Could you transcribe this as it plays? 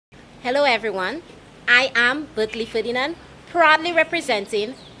Hello everyone, I am Berkeley Ferdinand, proudly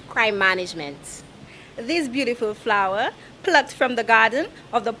representing crime management. This beautiful flower, plucked from the garden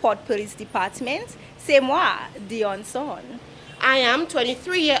of the Port Police Department, c'est moi, Dion Son. I am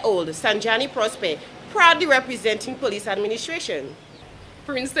 23-year-old Sanjani Prosper, proudly representing Police Administration.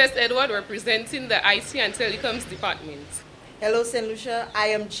 Princess Edward representing the IT and Telecoms Department. Hello, Ste Lucie. I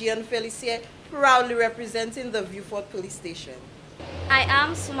am Gian Felicia, proudly representing the Viewfort Police Station. I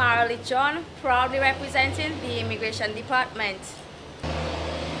am Sumarali John, proudly representing the Immigration Department.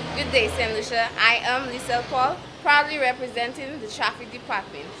 Good day, Ste Lucie. I am Lisa Paul, proudly representing the Traffic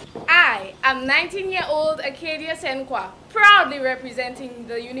Department. I am 19-year-old Acadia Senkwa, proudly representing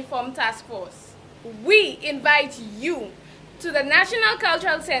the Uniform Task Force. We invite you to the National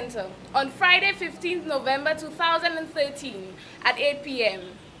Cultural Center on Friday, 15th November 2013 at 8 p.m.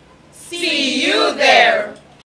 See you there!